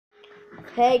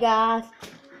Hey guys,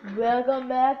 welcome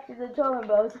back to the Tobin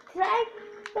Bros. Today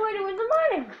we're doing the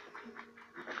mining.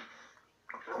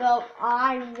 So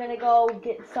I'm gonna go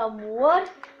get some wood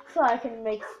so I can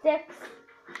make sticks.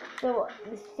 So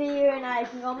Seer and I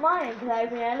can go mining because I've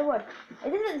been out of wood.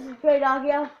 Is this a stray dog,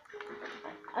 yo?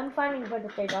 I'm finding a bunch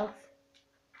of stray dogs.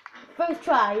 First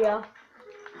try, yo.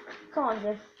 Come on,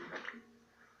 Zip.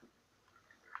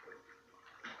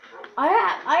 I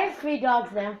have 3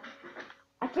 dogs now.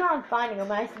 I keep on finding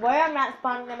them. I swear I'm not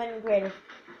spawning them in creative.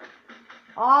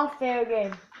 All fair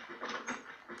game.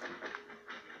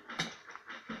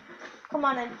 Come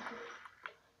on in.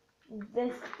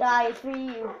 This guy is for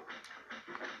you.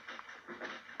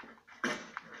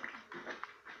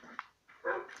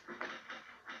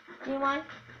 Do you mind?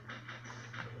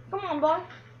 Come on, boy.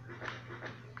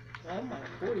 All my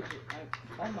toys,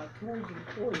 all my tools and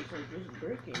toys are just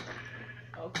breaking.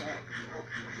 Okay.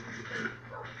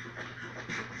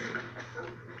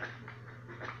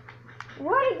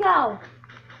 Where'd he go?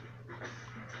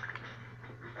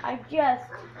 I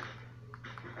just...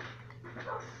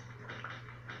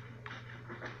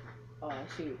 Oh, I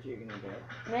see what you're gonna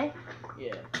do. Me?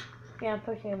 Yeah. Yeah, I'm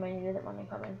pushing him and he doesn't want to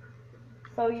come in.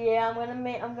 So yeah,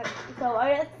 so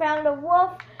I just found a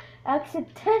wolf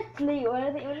accidentally. What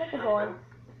are they even looking for?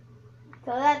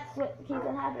 So that's what keeps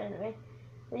on happening to me.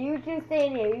 So you two stay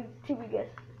in here, you two be good.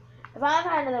 If I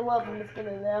find another wolf, I'm just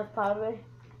gonna live probably.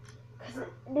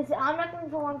 Cause I'm not looking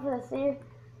for one for the sea.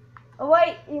 Oh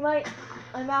wait,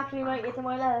 I actually might get some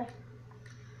more leather.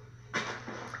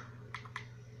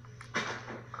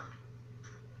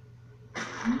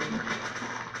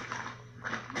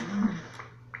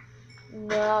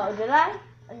 No, did I?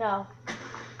 No.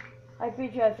 I'm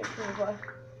pretty sure I fixed it before.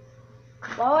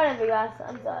 Well, whatever, guys.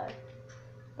 I'm sorry.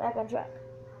 Back on track.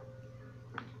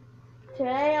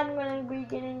 Today I'm gonna be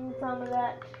getting some of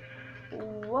that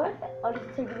wood. I'll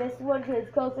just take this one to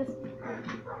its closest.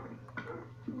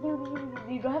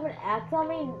 You don't have an axe on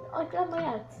me? I still have my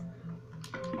axe.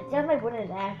 I still have my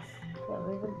wooden axe.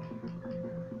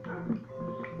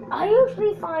 I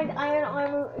usually find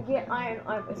get iron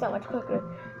armor so much quicker.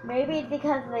 Maybe it's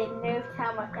because they nerfed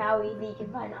how easy you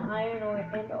can find iron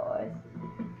and ores.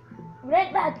 But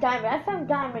it's not diamond. I found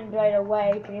diamond right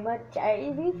away, pretty much.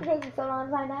 It used to take me so long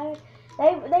to find iron.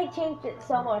 They changed it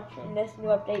so much in this new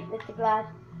update. Mr. Glad.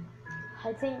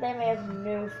 I think they may have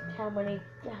nerfed how many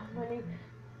they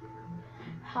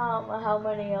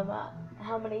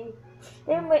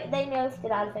nerfed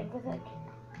it. I think.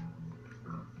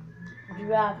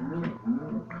 Drop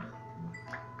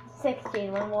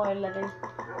 16, one more living.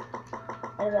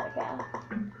 How does that go?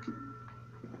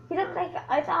 He looked like,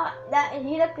 I thought that,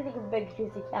 he looked like a big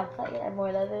juicy cow. I thought he had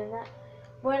more leather than that.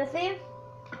 Wanna see him?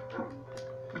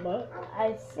 What?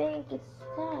 I think it's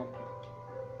time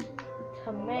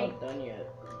to make. I'm not done yet.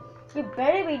 You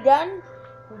better be done.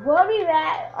 We'll be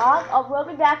back. We'll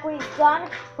be back when he's done,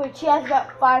 which he has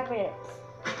about 5 minutes.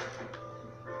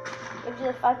 If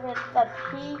just 5 minutes that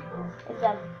he is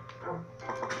done.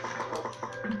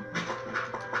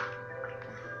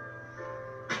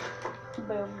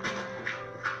 Boom.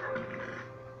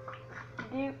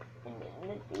 Duke and then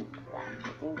the Duke that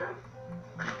Duke.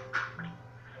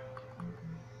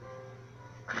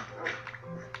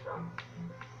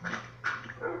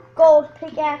 Gold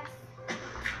pickaxe.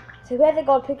 So who has a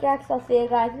gold pickaxe? I'll see you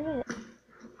guys in a minute.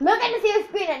 Look at the serious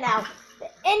screen right now. The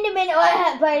Endermen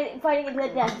are fighting into the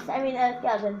death. I mean,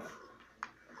 skeletons.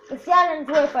 The skeletons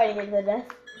were fighting into the death.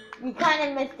 We kind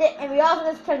of missed it, and we also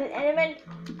just killed an Enderman.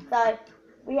 So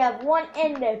we have 1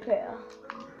 Ender pearl.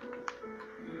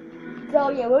 So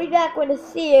yeah, we'll be back when the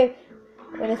Seer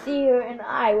and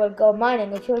I will go mining,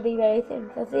 which will be very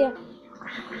soon. So see ya.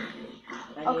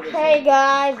 Okay,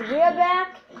 guys, we're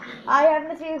back. I have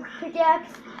Mr.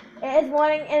 Pickaxe. It is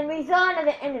morning, and we saw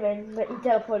another Enderman, but he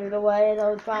teleported away as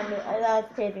I was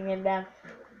chasing him down.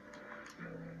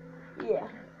 Yeah.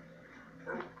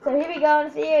 So here we go,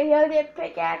 and see here's the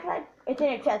pickaxe. It's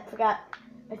in your chest. Forgot.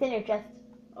 It's in your chest.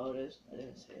 Oh, it is? I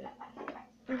didn't see it.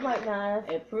 You might not have.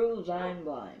 It proves I'm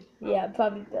blind. Yeah, it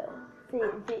probably does. See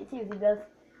what he does.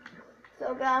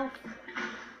 So guys,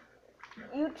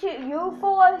 you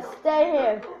 4 stay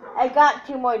here. I got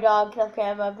 2 more dogs off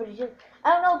camera. I'm pretty sure. I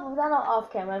don't know if it's not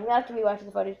off camera. I'm gonna have to be watching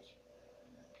the footage.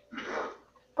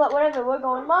 But whatever, we're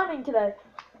going mining today.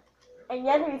 And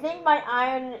yes, if you think my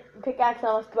iron pickaxe is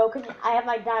almost broken, I have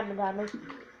my diamond on me.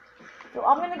 So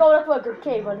I'm gonna go look for a good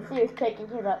cave and see who's picking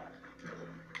his up.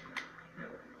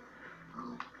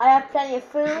 I have plenty of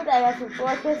food. I have some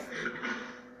torches.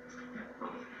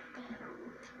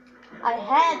 I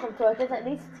had some torches at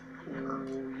least. Oh,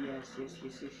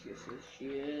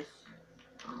 yes.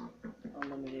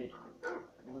 Unlimited.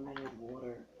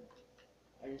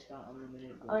 got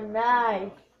unlimited gold. Oh,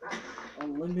 nice.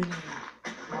 Unlimited.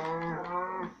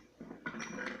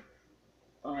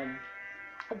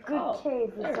 A good Oh, cave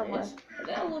is there it somewhere. is.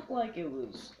 That looked like it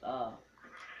was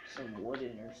some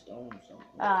wooden or stone or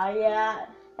something. Yeah.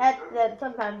 That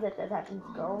sometimes that happens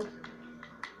to gold.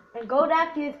 And gold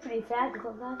actually is pretty fast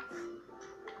sometimes.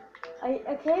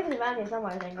 A cave is around here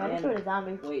somewhere, I think. I just And- heard a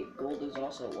zombie. Wait, gold is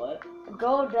also what?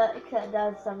 Gold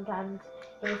does sometimes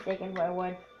be mistaken for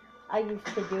wood. I used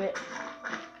to do it.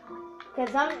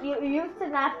 Because you used to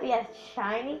not be as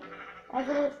shiny as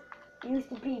it is. It used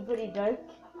to be pretty dark.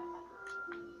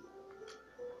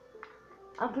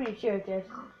 I'm pretty sure it is.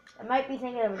 I might be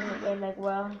thinking of a different game like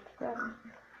well. Yeah,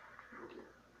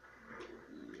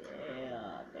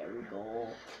 there we go.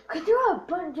 Because there are a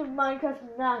bunch of Minecraft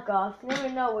knockoffs. You never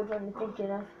know which one you're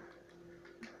thinking of.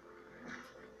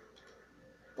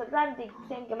 Sometimes you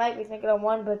think I might be thinking of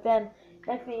one, but then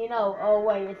next thing you know, oh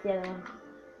wait, it's the other one.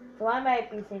 So I might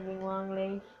be thinking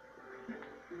wrongly.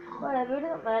 Whatever, it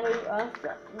doesn't matter.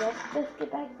 Let's just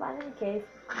get back and find the cave.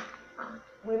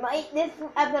 We might, this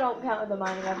episode don't count as a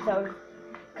mining episode.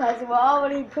 Because we're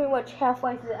already pretty much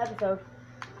halfway through the episode.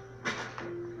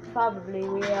 Probably,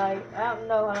 I don't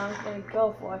know how long it's going to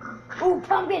go for. Ooh,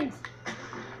 pumpkins!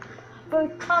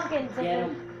 First pumpkins. Get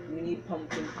 'em. We need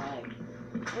pumpkin pie.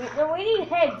 We need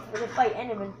heads for the fight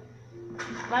Enderman.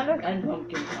 Remember? And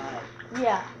pumpkin pie.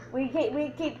 Yeah, we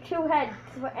keep 2 heads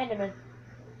for Enderman.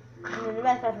 And then the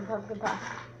rest are from pumpkin pie.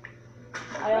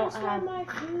 I don't have. my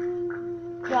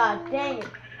food. God dang it.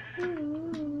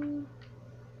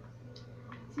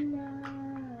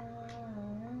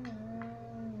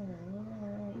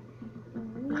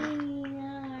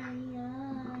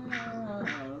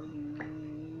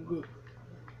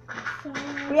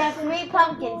 We have 3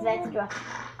 pumpkins extra.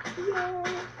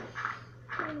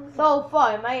 So far,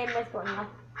 I might have missed one now.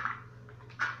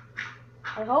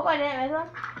 I hope I didn't miss one.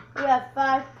 We have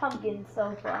 5 pumpkins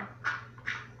so far.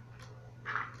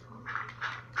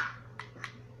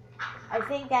 I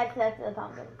think that's the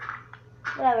pumpkin.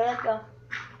 Whatever, let's go.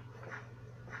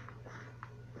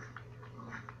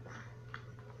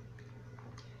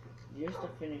 Just to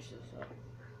finish this up.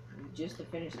 Just to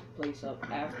finish the place up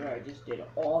after I just did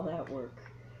all that work.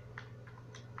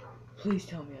 Please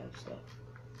tell me I have stuff.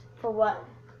 For what?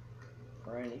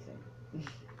 For anything.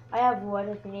 I have wood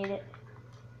if you need it.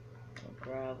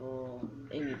 Gravel.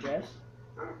 In your dress?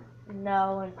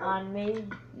 No, and on me.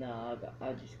 No,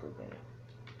 I'll just go get it.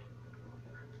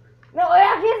 No, it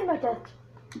actually is my chest.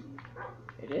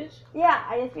 It is? Yeah,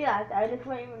 I just realized. I looked at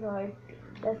my inventory.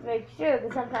 Just to make sure,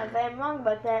 because sometimes I am wrong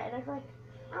about that, and it's like,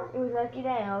 it was lucky day,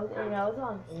 I was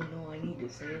wrong. Oh no, I need the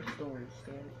sandstone.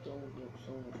 Sandstone looks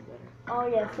so much better. Oh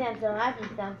yeah, sandstone. I have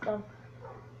some sandstone.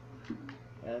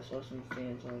 Yeah, I saw some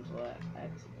sandstone, so I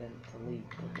accidentally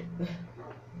took it.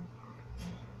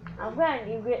 I'm glad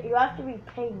you have to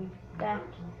repay me back.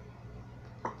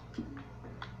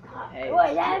 Hey,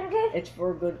 Wait, that is okay? it's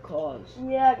for a good cause.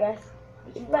 Yeah, I guess.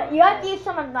 It's for But a you have to cause. use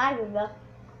some of my room though.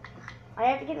 I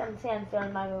have to get some sandstone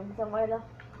in my room somewhere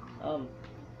though.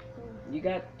 You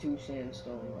got 2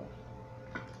 sandstone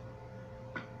left.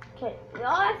 Okay. No,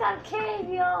 that's not a cave,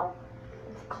 yo.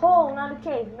 It's coal, not a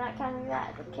cave. I'm not counting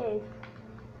that. It's a cave.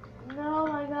 No,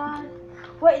 my God.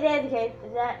 Wait, there's a cave.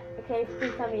 Is that a cave?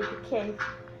 Please tell me it's a cave.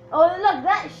 Oh, look,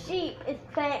 that sheep is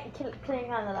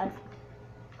clinging on the life.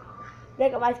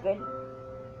 Look at my screen.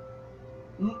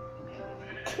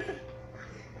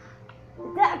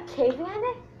 Is that a cave behind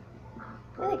it?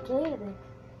 There's a cave, I think.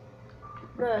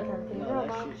 No, that's not a cave. No,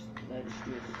 No,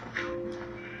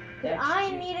 that's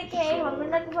I need a cave. I've been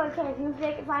looking for a cave. You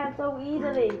can find it so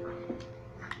easily.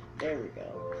 There we go.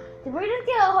 Did we just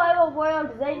get a horrible world?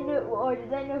 Did they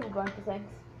nerf a bunch of things?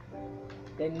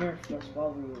 They nerfed us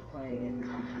while we were playing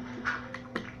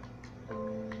it.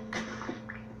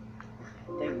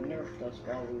 They nerfed us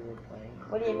while we were playing it.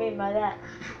 What do you mean by that?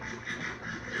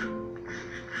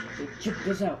 They chipped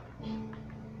us out.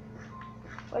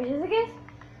 Wait, is this the cave?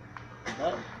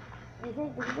 What? You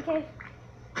think this is the cave?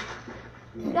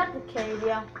 It's not the cave,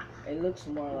 yeah. It looks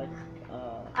more like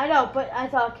I know, but I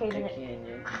saw a a cave in it.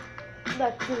 canyon.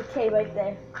 Look, there's a cave right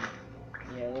there.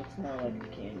 Yeah, it looks more like a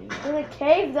canyon. There's a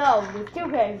cave though. There's 2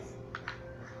 caves.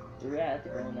 Do we have to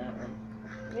go in that one?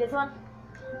 This one?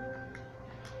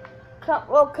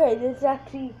 Okay, this is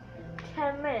actually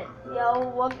 10 minutes. Yo,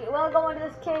 we'll go into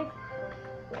this cave.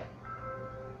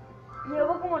 Yeah,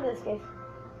 we'll go into this cave.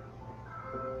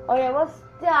 Oh yeah, we'll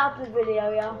stop the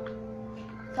video, yo.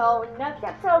 So next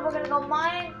episode we're gonna go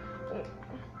mining.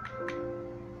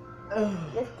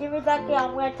 Just give me a second,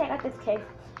 I'm gonna check out this cave.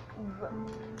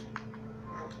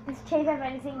 This cave have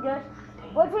anything good?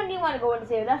 Which one do you want to go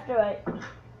into? Left or right?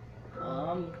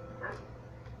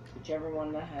 Whichever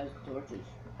one that has torches.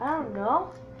 I don't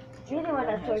know. Either Whichever one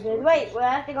has torches. torches. Wait, well,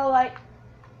 I have to go like.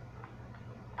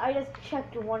 I just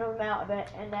checked one of them out of it,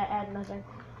 and that had nothing.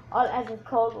 All as it's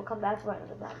cold, we'll come back for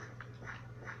another time.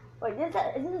 Wait, is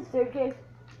this a third cave?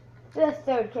 This is a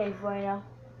third cave right now.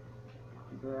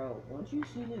 Bro, once you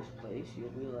see this place, you'll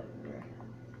be like, bruh.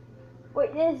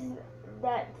 Wait,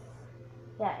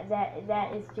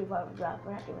 that is too far of a drop.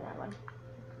 We're not doing that one.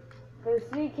 There's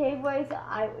 3 caveways.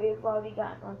 We've already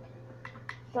got one.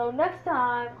 So next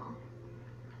time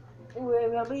we're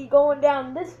gonna be going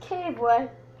down this caveway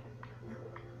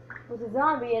with a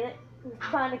zombie in it who's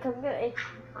trying to come get me.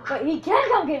 But he can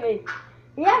come get me.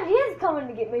 He actually is coming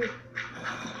to get me.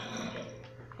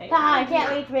 Hey, Haha, he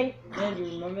can't reach me. Man, do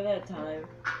you remember that time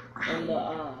when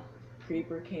the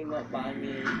creeper came up by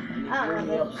me and he I don't blew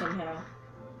me remember. up somehow?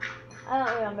 I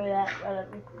don't remember that.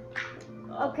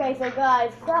 Okay, so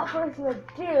guys, without further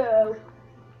ado,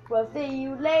 we'll see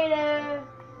you later.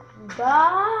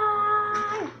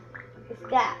 Bye.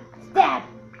 Stab. Stab.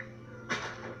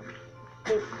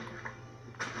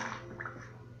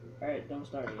 Alright, don't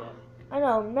start it yet. I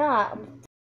know, I'm not.